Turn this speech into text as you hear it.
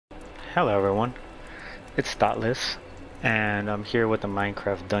Hello everyone, it's Thoughtless, and I'm here with the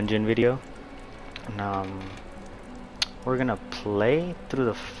Minecraft dungeon video. And, we're gonna play through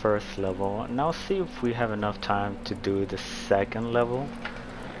the first level, and I'll see if we have enough time to do the second level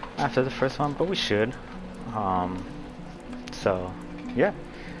after the first one, but we should. So yeah,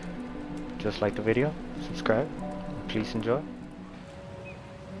 just like the video, subscribe, and please enjoy.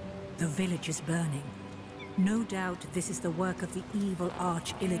 The village is burning. No doubt this is the work of the evil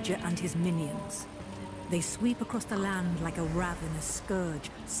Arch-Illager and his minions. They sweep across the land like a ravenous scourge,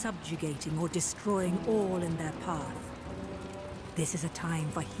 subjugating or destroying all in their path. This is a time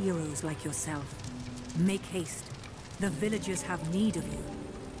for heroes like yourself. Make haste. The villagers have need of you.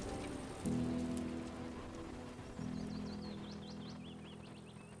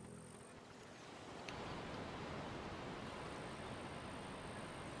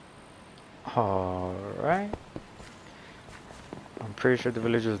 Alright. I'm pretty sure the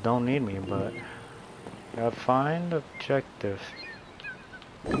villagers don't need me, but gotta find objective.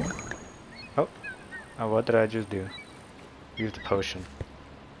 Oh, what did I just do? Use the potion.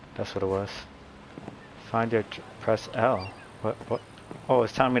 That's what it was. Find your press L. What? Oh,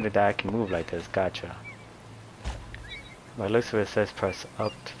 it's telling me that I can move like this. Gotcha. By the looks of it, it says press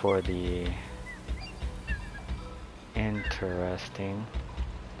up for the interesting.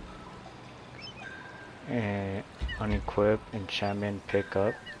 Unequip, enchantment,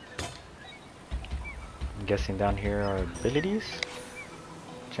 pickup. I'm guessing down here are abilities.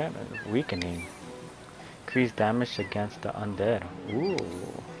 Enchantment, weakening. Increase damage against the undead. Ooh.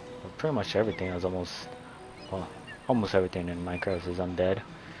 Well, pretty much everything is almost everything in Minecraft is undead.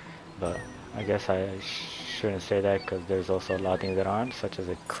 But I guess I shouldn't say that because there's also a lot of things that aren't, such as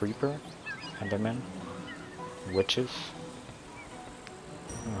a creeper, enderman, witches.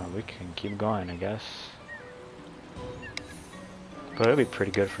 We can keep going, I guess. But it'll be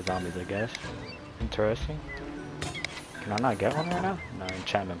pretty good for zombies, I guess. Interesting. Can I not get one right now? No,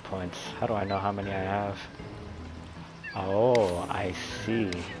 enchantment points. How do I know how many I have? Oh, I see.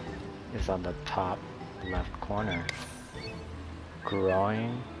 It's on the top left corner.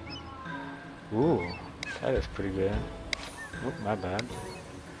 Growing. Ooh, that is pretty good. Oop, my bad.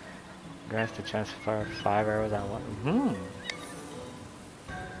 Grants the chance to fire 5 arrows at one.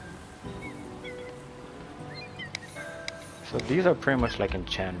 So these are pretty much like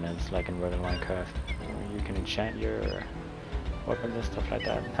enchantments, like in regular Minecraft. You can enchant your weapons and stuff like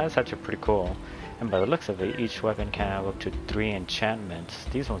that. That's actually pretty cool. And by the looks of it, each weapon can have up to 3 enchantments.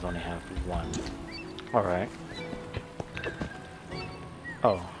 These ones only have 1. Alright.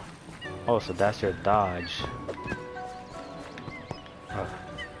 Oh, so that's your dodge.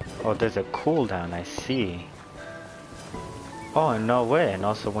 Oh, there's a cooldown, I see. Oh, no way. And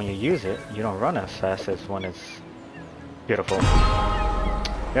also when you use it, you don't run as fast as when it's... Beautiful.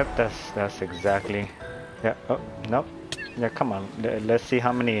 Yep, that's exactly. Yeah. Oh, nope. Yeah, come on. Let's see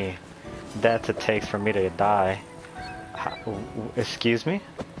how many deaths it takes for me to die. Excuse me?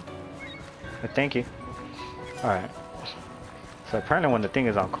 Thank you. Alright. So apparently when the thing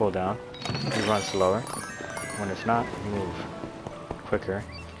is on cooldown, you run slower. When it's not, you move quicker.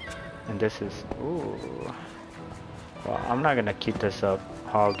 And this is... Ooh. Well, I'm not gonna keep this up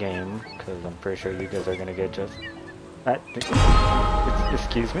all game, because I'm pretty sure you guys are gonna get just...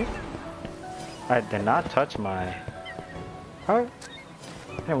 excuse me? I did not touch my... Alright.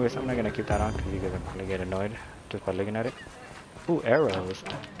 Anyways, I'm not gonna keep that on because you guys are probably get annoyed just by looking at it. Ooh, arrows.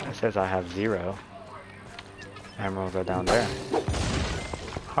 It says I have 0. Emeralds are down there.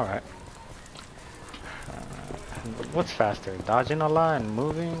 Alright. What's faster? Dodging a lot and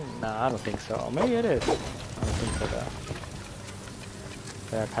moving? Nah, I don't think so. Maybe it is. I don't think so though.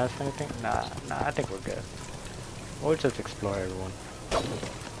 Did I pass anything? Nah, I think we're good. We'll just explore everyone.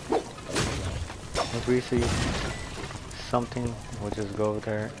 If we see something, we'll just go over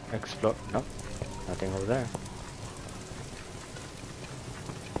there, explore. Nope, nothing over there.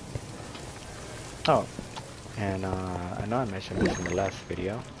 Oh, and I know I mentioned this in the last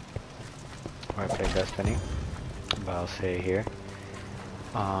video where I played Destiny, but I'll say it here.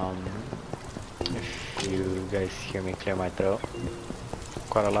 If you guys hear me clear my throat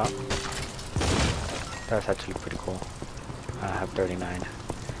quite a lot, that's actually pretty cool. I have 39.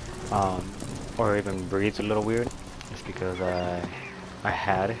 Or even breathes a little weird. It's because I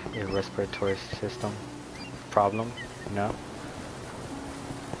had a respiratory system problem, you know.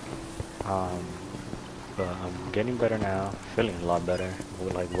 But I'm getting better now, feeling a lot better,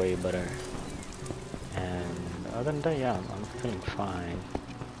 like way better. And other than that, yeah, I'm feeling fine.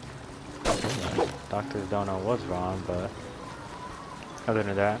 Doctors don't know what's wrong, but other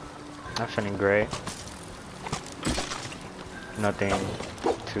than that, I'm feeling great. Nothing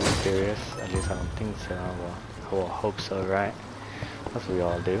too serious. At least I don't think so. Well, I will hope so, right? That's what we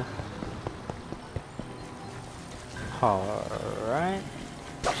all do. Alright.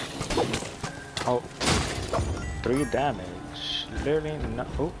 Oh. 3 damage. Literally no.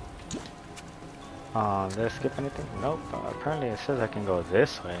 Oh. Did I skip anything? Nope. Apparently it says I can go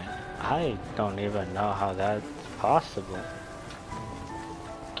this way. I don't even know how that's possible.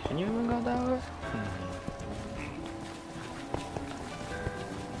 Can you even go that way?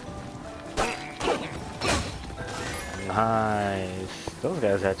 Nice. Those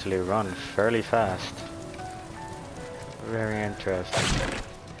guys actually run fairly fast. Very interesting.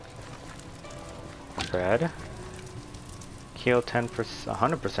 Bread. Heal 10%,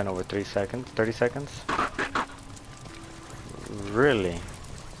 100% over 3 seconds, 30 seconds. Really?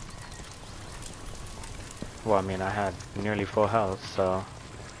 Well, I mean, I had nearly full health, so...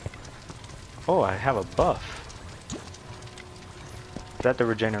 Oh, I have a buff. Is that the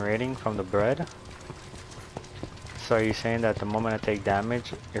regenerating from the bread? So are you saying that the moment I take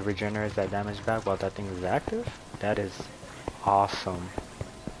damage, it regenerates that damage back while that thing is active? That is awesome.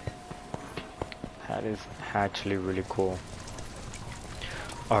 That is actually really cool.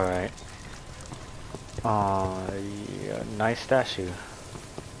 Alright. Yeah, nice statue.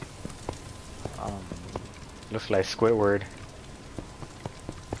 Looks like Squidward.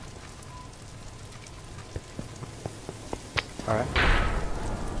 Alright.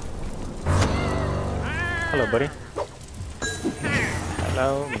 Hello, buddy.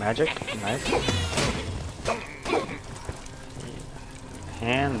 Hello, magic. Nice.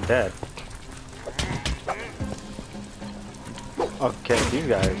 And dead. Okay, these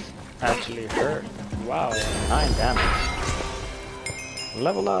guys actually hurt. Wow, 9 damage.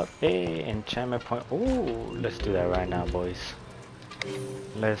 Level up. Hey, enchantment point. Ooh, let's do that right now, boys.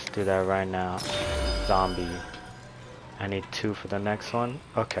 Let's do that right now. Zombie. I need 2 for the next one.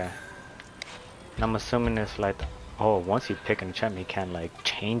 Okay. And I'm assuming it's like, oh, once you pick an enchantment, you can like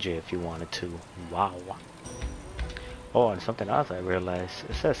change it if you wanted to. Wow. Oh, and something else I realized.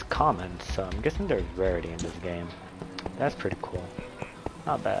 It says common, so I'm guessing there's rarity in this game. That's pretty cool.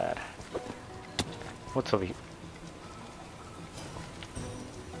 Not bad. What's over here?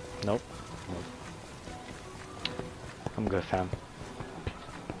 Nope. I'm good, fam.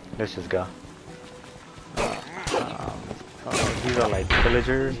 Let's just go. These are like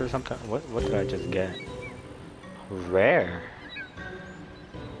villagers or something. What did I just get? Rare.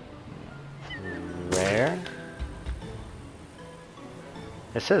 Rare?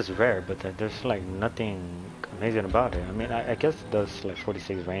 It says rare, but there's like nothing amazing about it. I mean, I guess it does like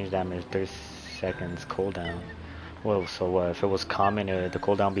 46 range damage, 30 seconds cooldown. Well, so what? If it was common, the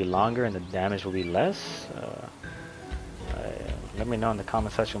cooldown be longer and the damage will be less? Let me know in the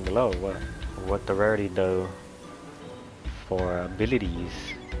comment section below what the rarity do for abilities.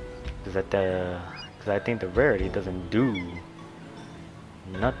 Because I think the rarity doesn't do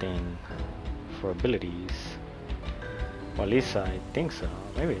nothing for abilities. Well, at least I think so.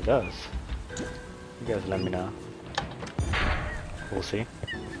 Maybe it does. You guys let me know. We'll see.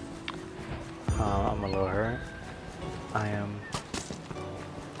 I'm a little hurt. I am.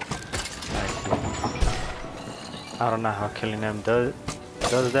 I see. I don't know how killing them does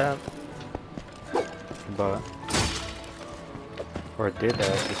that, but or did that,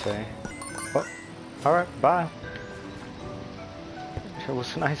 I should say. Oh, all right, bye. It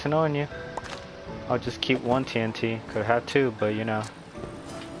was nice knowing you. I'll just keep 1 TNT. Could have 2, but you know,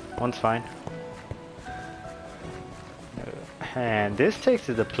 1's fine. And this takes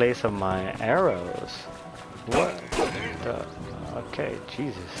to the place of my arrows. What the? Okay,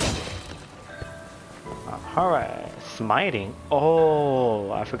 Jesus. Alright, smiting.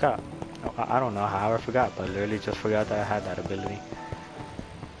 Oh, I forgot. I don't know how I forgot, but I literally just forgot that I had that ability.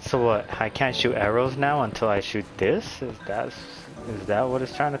 So what? I can't shoot arrows now until I shoot this? Is that what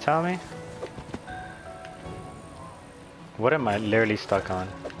it's trying to tell me? What am I literally stuck on?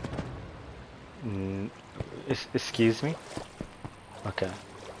 Excuse me? Okay.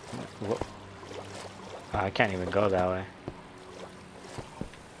 What? I can't even go that way.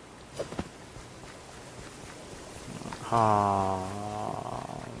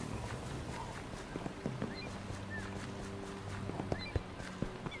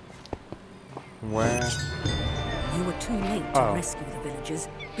 Where? You were too late to rescue the villagers,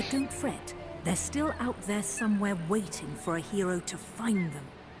 but don't fret. They're still out there somewhere waiting for a hero to find them.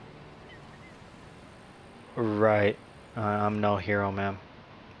 Right. I'm no hero, ma'am.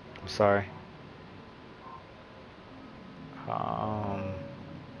 I'm sorry.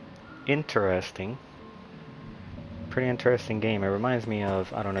 Interesting. Pretty interesting game. It reminds me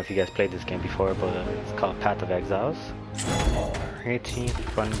of, I don't know if you guys played this game before, but it's called Path of Exiles. pretty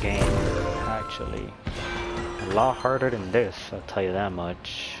fun game, actually. A lot harder than this, I'll tell you that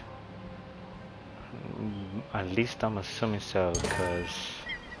much. At least I'm assuming so, because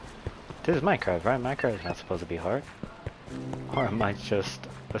this is Minecraft, right? Minecraft is not supposed to be hard. Or am I just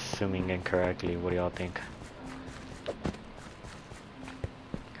assuming incorrectly? What do y'all think?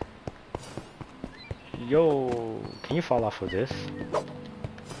 Yo, can you fall off of this?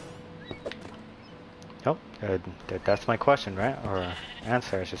 Nope, that's my question, right? Or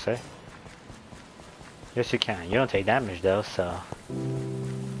answer, I should say. Yes, you can. You don't take damage though, so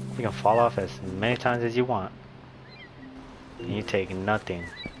you can fall off as many times as you want. And you take nothing.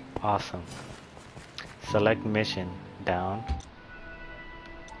 Awesome. Select mission. Down.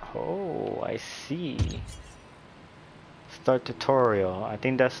 Oh, I see. Start tutorial. I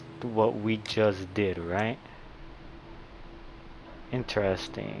think that's what we just did, right?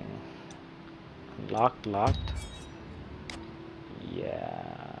 Interesting. Locked. Yeah.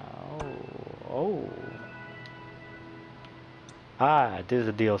 Oh. Ah, this is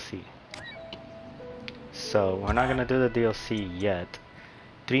a DLC. So we're not gonna do the DLC yet.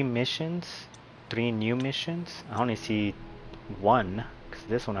 3 missions, 3 new missions. I only see 1, because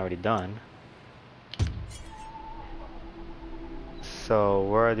this one already done. So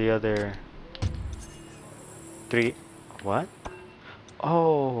where are the other 3? What?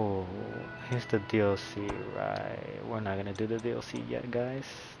 Oh, here's the DLC, right? We're not gonna do the DLC yet, guys.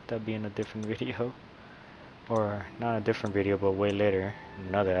 That'll be in a different video. Or not a different video, but way later,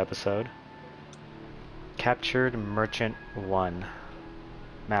 another episode. Captured Merchant 1.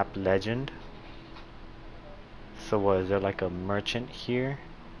 Map legend. So what, is there like a merchant here?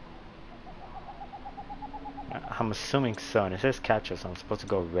 I'm assuming so, and it says capture, so I'm supposed to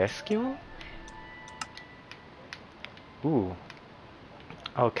go rescue him? Ooh.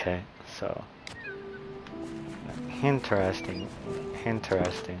 Okay, so interesting.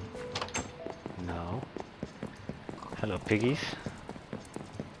 No. Hello, piggies.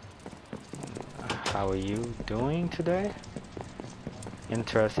 How are you doing today?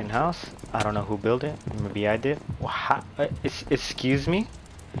 Interesting house. I don't know who built it. Maybe I did. Excuse me.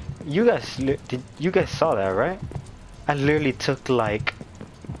 You guys saw that, right? I literally took like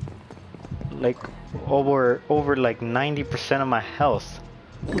over like 90% of my health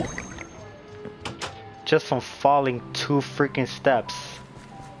just from falling 2 freaking steps.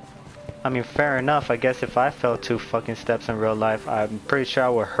 I mean, fair enough. I guess if I fell 2 fucking steps in real life, I'm pretty sure I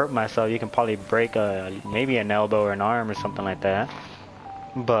would hurt myself. You can probably break maybe an elbow or an arm or something like that.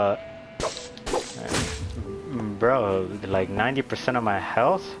 But bro, like 90% of my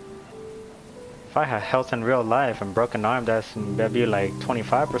health. If I had health in real life and broken arm, that'd be like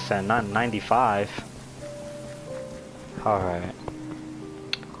 25%, not 95. Alright.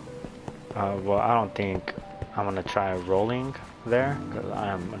 Well, I don't think I'm gonna try rolling there, because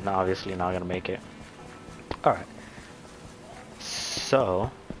I'm obviously not gonna make it. Alright.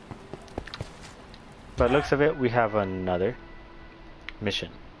 So, by the looks of it, we have another mission.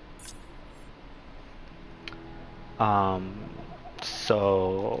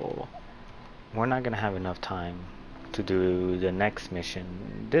 So we're not gonna have enough time to do the next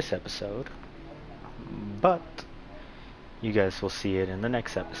mission this episode, but you guys will see it in the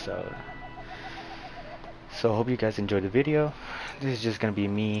next episode. So I hope you guys enjoyed the video. This is just gonna be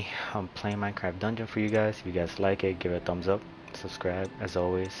me playing Minecraft Dungeon for you guys. If you guys like it, give it a thumbs up, subscribe as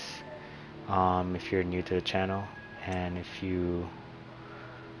always, if you're new to the channel, and if you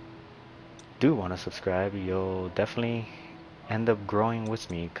do want to subscribe, you'll definitely end up growing with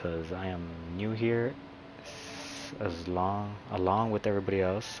me, because I am new here along with everybody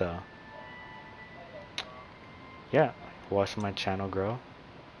else. So yeah, watch my channel grow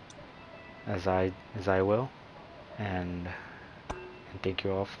as I will, and thank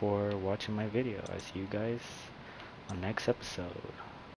you all for watching my video. I see you guys on next episode.